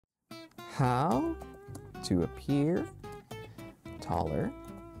how to appear taller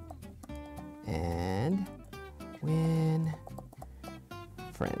and win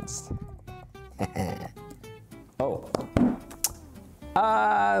friends.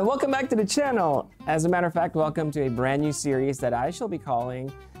 Welcome back to the channel. As a matter of fact, welcome to a brand new series that I shall be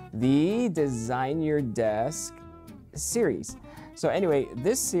calling the Design Your Desk series. So anyway,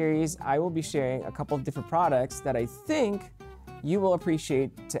 this series, I will be sharing a couple of different products that I think you will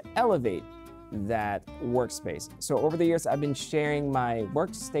appreciate to elevate that workspace. So over the years, I've been sharing my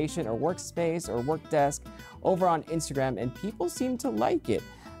workstation or workspace or work desk over on Instagram, and people seem to like it.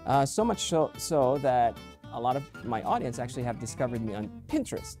 So much so that a lot of my audience actually have discovered me on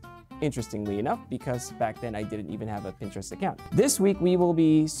Pinterest. Interestingly enough, because back then I didn't even have a Pinterest account. This week we will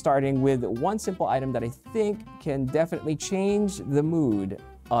be starting with one simple item that I think can definitely change the mood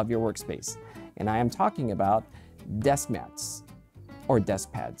of your workspace. And I am talking about desk mats or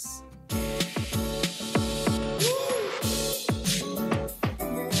desk pads.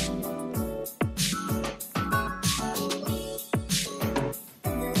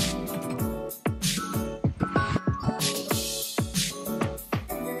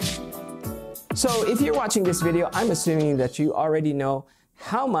 So if you're watching this video, I'm assuming that you already know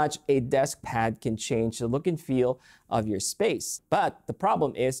how much a desk pad can change the look and feel of your space. But the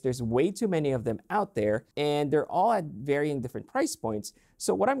problem is there's way too many of them out there, and they're all at varying different price points.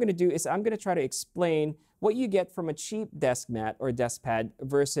 So what I'm gonna do is I'm gonna try to explain what you get from a cheap desk mat or desk pad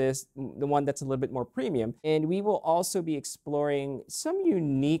versus the one that's a little bit more premium. And we will also be exploring some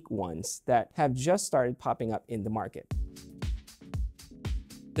unique ones that have just started popping up in the market.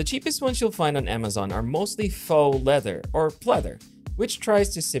 The cheapest ones you'll find on Amazon are mostly faux leather or pleather, which tries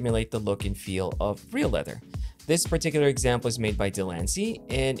to simulate the look and feel of real leather. This particular example is made by Delancey,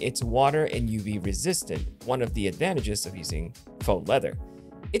 and it's water and UV resistant, one of the advantages of using faux leather.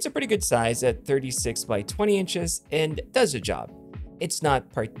 It's a pretty good size at 36 by 20 inches and does the job. It's not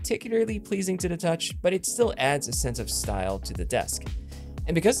particularly pleasing to the touch, but it still adds a sense of style to the desk.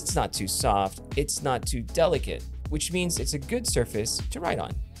 And because it's not too soft, it's not too delicate, which means it's a good surface to write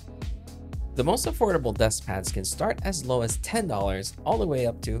on. The most affordable desk pads can start as low as $10 all the way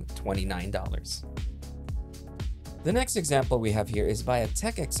up to $29. The next example we have here is by a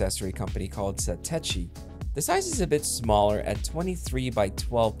tech accessory company called Satechi. The size is a bit smaller at 23 by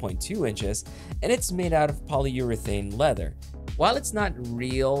 12.2 inches, and it's made out of polyurethane leather. While it's not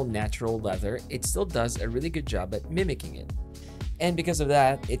real natural leather, it still does a really good job at mimicking it. And because of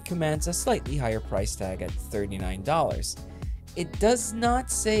that, it commands a slightly higher price tag at $39. It does not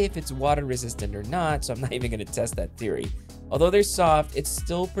say if it's water resistant or not, so I'm not even going to test that theory. Although they're soft, it's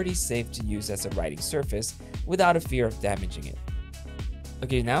still pretty safe to use as a writing surface without a fear of damaging it.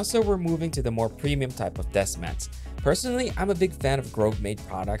 Okay, now so we're moving to the more premium type of desk mats. Personally, I'm a big fan of Grovemade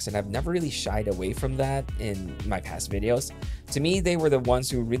products, and I've never really shied away from that in my past videos. To me, they were the ones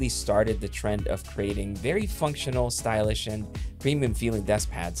who really started the trend of creating very functional, stylish, and premium feeling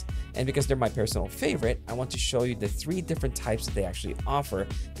desk pads. And because they're my personal favorite, I want to show you the 3 different types that they actually offer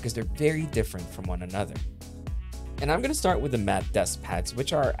because they're very different from one another. And I'm going to start with the matte desk pads,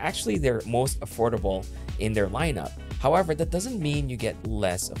 which are actually their most affordable in their lineup. However, that doesn't mean you get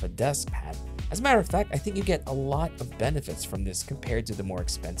less of a desk pad. As a matter of fact, I think you get a lot of benefits from this compared to the more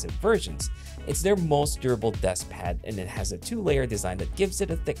expensive versions. It's their most durable desk pad, and it has a 2-layer design that gives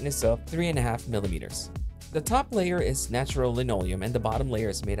it a thickness of 3.5 millimeters. The top layer is natural linoleum, and the bottom layer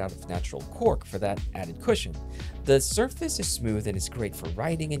is made out of natural cork for that added cushion. The surface is smooth and is great for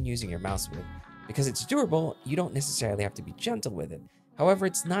writing and using your mouse with. Because it's durable, you don't necessarily have to be gentle with it. However,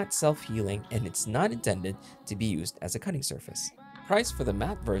 it's not self-healing, and it's not intended to be used as a cutting surface. Price for the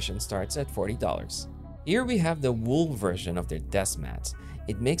matte version starts at $40. Here we have the wool version of their desk mats.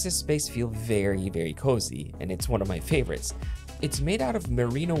 It makes a space feel very, very cozy, and it's one of my favorites. It's made out of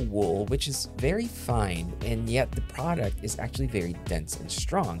merino wool, which is very fine, and yet the product is actually very dense and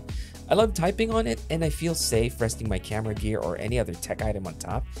strong. I love typing on it, and I feel safe resting my camera gear or any other tech item on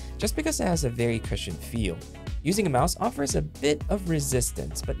top, just because it has a very cushioned feel. Using a mouse offers a bit of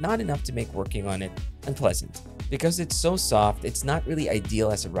resistance, but not enough to make working on it unpleasant. Because it's so soft, it's not really ideal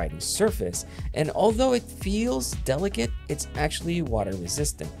as a writing surface, and although it feels delicate, it's actually water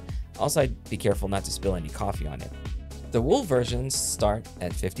resistant. Also, I'd be careful not to spill any coffee on it. The wool versions start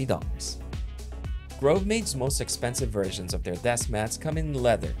at $50. Grovemade's most expensive versions of their desk mats come in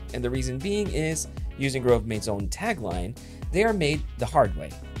leather, and the reason being is, using Grovemade's own tagline, they are made the hard way.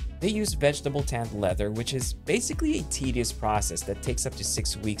 They use vegetable tanned leather, which is basically a tedious process that takes up to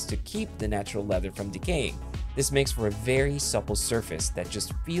 6 weeks to keep the natural leather from decaying. This makes for a very supple surface that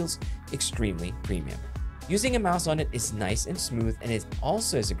just feels extremely premium. Using a mouse on it is nice and smooth, and it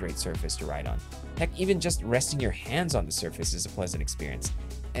also is a great surface to write on. Heck, even just resting your hands on the surface is a pleasant experience.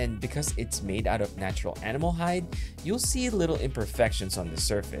 And because it's made out of natural animal hide, you'll see little imperfections on the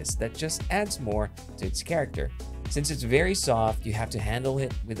surface that just adds more to its character. Since it's very soft, you have to handle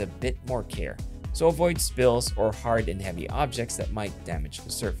it with a bit more care, so avoid spills or hard and heavy objects that might damage the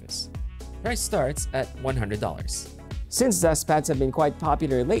surface. Price starts at $100. Since desk pads have been quite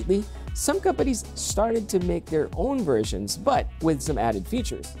popular lately, some companies started to make their own versions, but with some added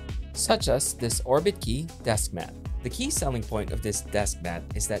features, such as this Orbitkey Desk Mat. The key selling point of this desk mat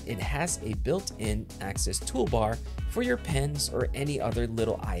is that it has a built-in access toolbar for your pens or any other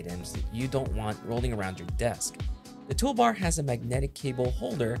little items that you don't want rolling around your desk. The toolbar has a magnetic cable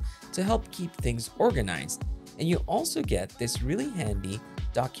holder to help keep things organized, and you also get this really handy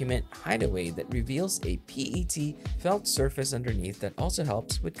document hideaway that reveals a PET felt surface underneath that also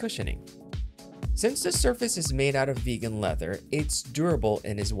helps with cushioning. Since the surface is made out of vegan leather, it's durable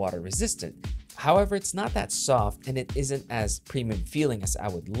and is water resistant. However, it's not that soft and it isn't as premium feeling as I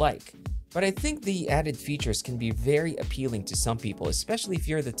would like. But I think the added features can be very appealing to some people, especially if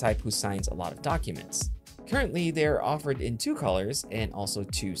you're the type who signs a lot of documents. Currently, they are offered in 2 colors and also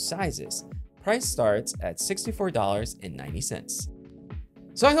 2 sizes. Price starts at $64.90.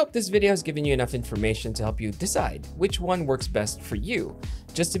 So I hope this video has given you enough information to help you decide which one works best for you.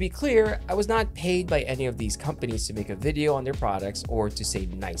 Just to be clear, I was not paid by any of these companies to make a video on their products or to say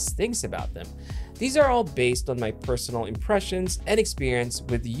nice things about them. These are all based on my personal impressions and experience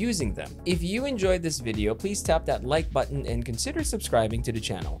with using them. If you enjoyed this video, please tap that like button and consider subscribing to the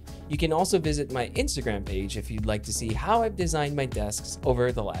channel. You can also visit my Instagram page if you'd like to see how I've designed my desks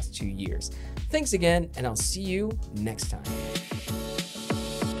over the last 2 years. Thanks again, and I'll see you next time.